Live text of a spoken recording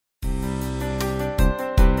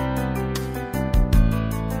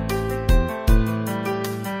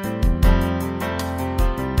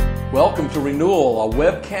Welcome to Renewal, a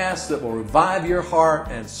webcast that will revive your heart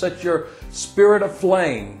and set your spirit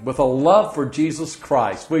aflame with a love for Jesus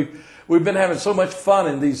Christ. We've been having so much fun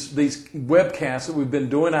in these webcasts that we've been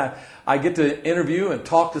doing. I get to interview and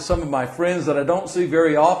talk to some of my friends that I don't see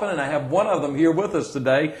very often, and I have one of them here with us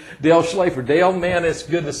today, Dale Schlafer. Dale, man, it's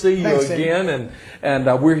good to see you again,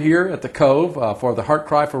 and we're here at the Cove for the Heart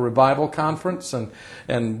Cry for Revival conference,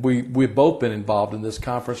 and we've both been involved in this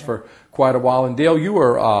conference for quite a while. And Dale, you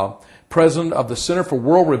are president of the Center for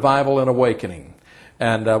World Revival and Awakening.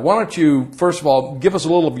 And why don't you, first of all, give us a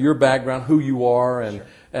little of your background, who you are, and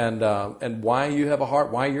why you have a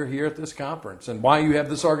heart, why you're here at this conference, and why you have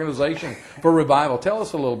this organization for revival. Tell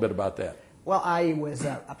us a little bit about that. Well, I was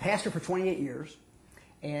a pastor for 28 years,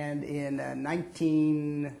 and in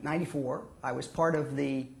 1994, I was part of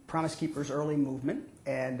the Promise Keepers early movement,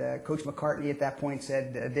 and Coach McCartney at that point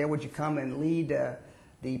said, Dale, would you come and lead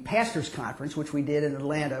the pastors conference, which we did in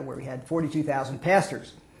Atlanta, where we had 42,000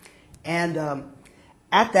 pastors. And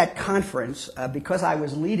at that conference, because I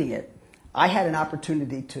was leading it, I had an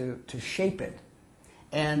opportunity to shape it.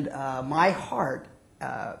 And my heart,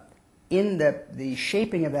 in the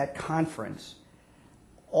shaping of that conference,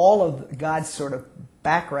 all of God's sort of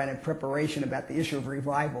background and preparation about the issue of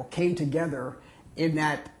revival came together in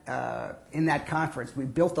that conference. We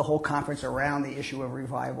built the whole conference around the issue of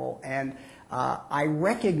revival. And I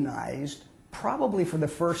recognized, probably for the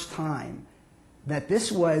first time, that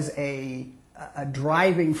this was a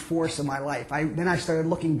driving force in my life. Then I started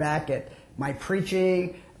looking back at my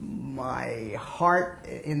preaching, my heart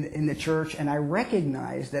in the church, and I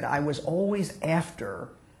recognized that I was always after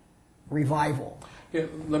revival. Yeah,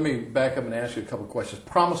 let me back up and ask you a couple of questions.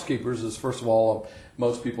 Promise Keepers is, first of all,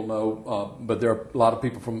 most people know, but there are a lot of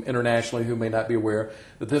people from internationally who may not be aware,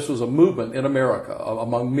 that this was a movement in America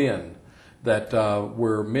among men, that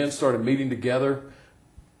where men started meeting together,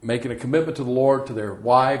 making a commitment to the Lord, to their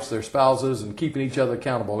wives, their spouses, and keeping each other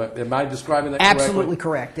accountable. Am I describing that correctly? Absolutely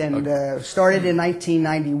correct. And started in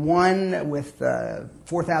 1991 with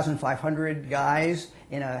 4,500 guys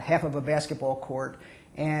in a half of a basketball court.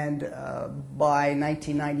 And by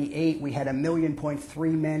 1998, we had 1.3 million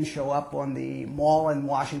men show up on the mall in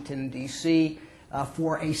Washington, D.C.,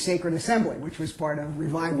 for a sacred assembly, which was part of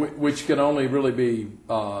revival. Which can only really be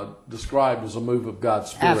described as a move of God's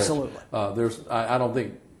Spirit. Absolutely.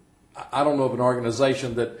 I don't know of an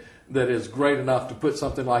organization that is great enough to put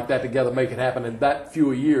something like that together, make it happen in that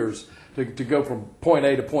few years, to go from point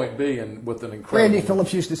A to point B, and with an incredible... Randy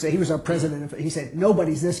Phillips used to say, he was our president, he said,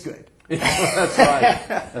 nobody's this good. That's right.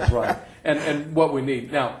 That's right. And what we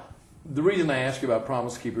need. Now, the reason I ask you about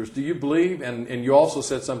Promise Keepers, do you believe, and you also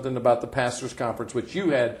said something about the Pastors Conference, which you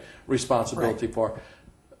had responsibility for.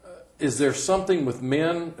 Is there something with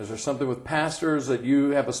men, is there something with pastors that you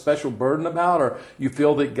have a special burden about, or you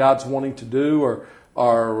feel that God's wanting to do,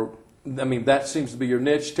 or I mean, that seems to be your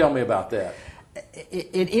niche? Tell me about that.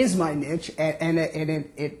 It is my niche, and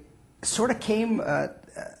it sort of came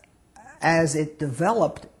as it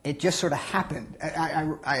developed. It just sort of happened.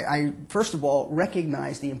 I first of all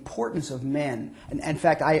recognized the importance of men, and in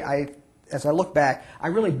fact, as I look back, I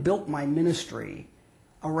really built my ministry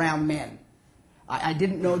around men. I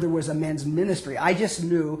didn't know there was a men's ministry. I just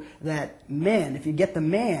knew that men, if you get the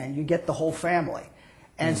man, you get the whole family.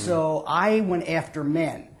 And so I went after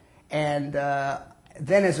men. And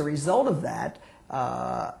then as a result of that,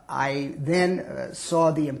 I then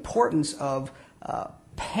saw the importance of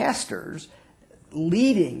pastors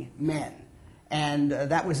leading men. And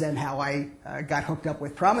that was then how I got hooked up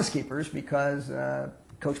with Promise Keepers, because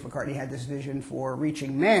Coach McCartney had this vision for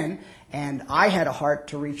reaching men, and I had a heart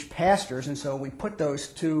to reach pastors, and so we put those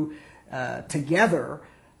two together,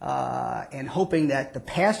 and hoping that the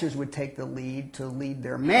pastors would take the lead to lead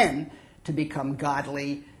their men to become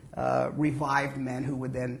godly, revived men who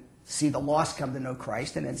would then see the lost come to know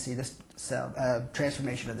Christ and then see this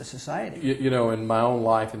transformation of the society. You know, in my own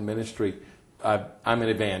life and ministry, I'm an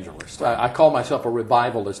evangelist. I call myself a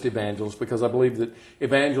revivalist evangelist, because I believe that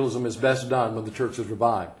evangelism is best done when the church is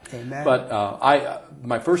revived. Amen. But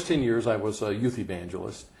my first 10 years, I was a youth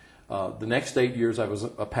evangelist. The next 8 years, I was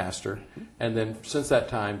a pastor. And then since that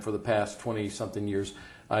time, for the past 20-something years,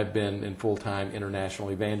 I've been in full-time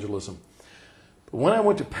international evangelism. But when I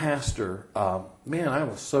went to pastor, man, I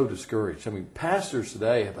was so discouraged. I mean, pastors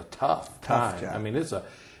today have a tough time. Job. I mean,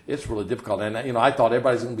 it's really difficult. And, you know, I thought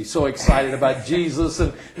everybody's going to be so excited about Jesus.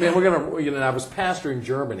 And, man, we're going to, you know, and I was pastor in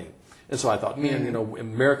Germany. And so I thought, man, you know,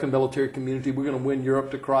 American military community, we're going to win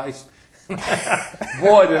Europe to Christ.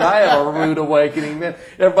 Boy, did I have a rude awakening, man.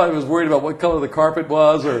 Everybody was worried about what color the carpet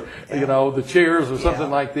was, or, you know, the chairs or something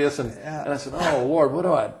like this. And I said, oh, Lord, what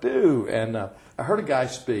do I do? And I I heard a guy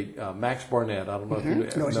speak, Max Barnett. I don't know if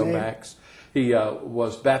you know name. Max. He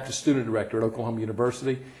was Baptist student director at Oklahoma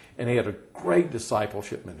University, and he had a great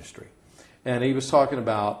discipleship ministry. And he was talking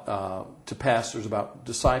about to pastors about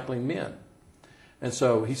discipling men. And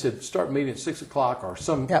so he said, start meeting at 6 o'clock or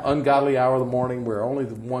some ungodly hour of the morning where only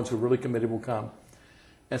the ones who are really committed will come.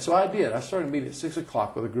 And so I did. I started meeting at 6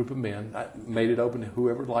 o'clock with a group of men. I made it open to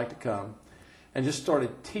whoever would like to come and just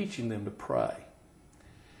started teaching them to pray.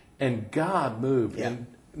 And God moved. Yeah.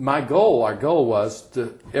 And our goal was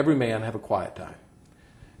to every man have a quiet time.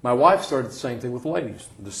 My wife started the same thing with ladies,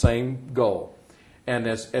 the same goal. And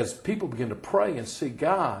as people began to pray and see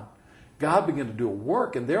God, God began to do a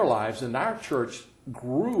work in their lives, and our church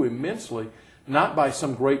grew immensely, not by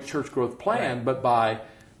some great church growth plan, but by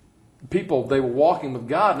people, they were walking with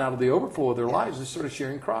God, and out of the overflow of their lives, they started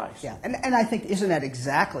sharing Christ. Yeah, and I think, isn't that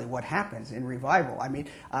exactly what happens in revival? I mean,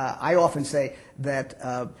 I often say that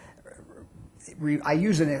I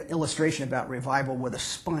use an illustration about revival with a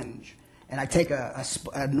sponge. And I take a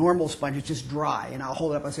normal sponge, it's just dry, and I'll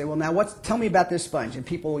hold it up and say, well, now tell me about this sponge. And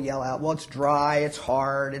people will yell out, well, it's dry, it's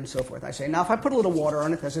hard, and so forth. I say, now if I put a little water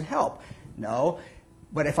on it, does it help? No.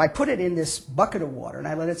 But if I put it in this bucket of water and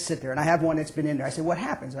I let it sit there, and I have one that's been in there, I say, what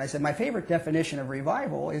happens? And I said, my favorite definition of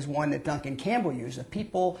revival is one that Duncan Campbell used, of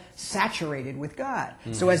people saturated with God.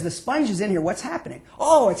 Mm-hmm. So as the sponge is in here, what's happening?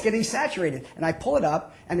 Oh, it's getting saturated. And I pull it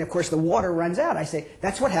up, and of course the water runs out. I say,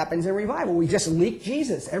 that's what happens in revival. We just leak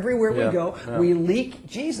Jesus. Everywhere we go, we leak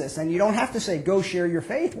Jesus. And you don't have to say, go share your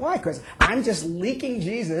faith. Why? Because I'm just leaking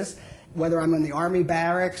Jesus, whether I'm in the army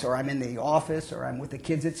barracks or I'm in the office or I'm with the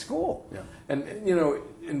kids at school. Yeah. And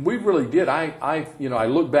and we really did. I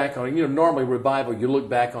look back on it. Normally revival, you look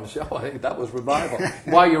back on the show, hey, that was revival.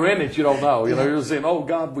 While you're in it, you don't know. You're just saying, oh,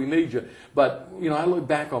 God, we need you. But, I look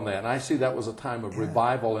back on that, and I see that was a time of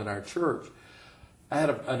revival in our church. I had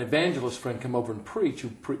an evangelist friend come over and preach,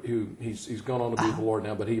 he's gone on to be with the Lord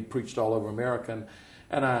now, but he preached all over America.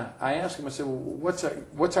 And I asked him, I said, well,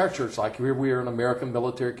 what's our church like? Here we are an American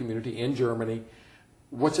military community in Germany.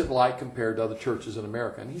 What's it like compared to other churches in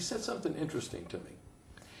America? And he said something interesting to me.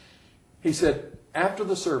 He said, after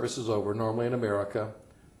the service is over, normally in America,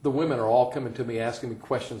 the women are all coming to me asking me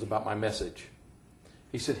questions about my message.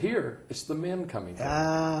 He said, here, it's the men coming to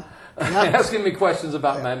me, asking me questions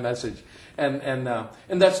about my message. And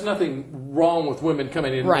that's nothing wrong with women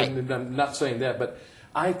coming in, and I'm not saying that, but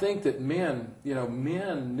I think that men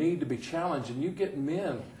need to be challenged, and you get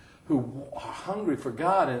men who are hungry for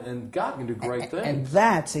God, and God can do great things. And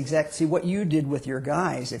that's exactly what you did with your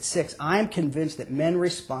guys at 6. I'm convinced that men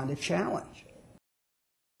respond to challenge.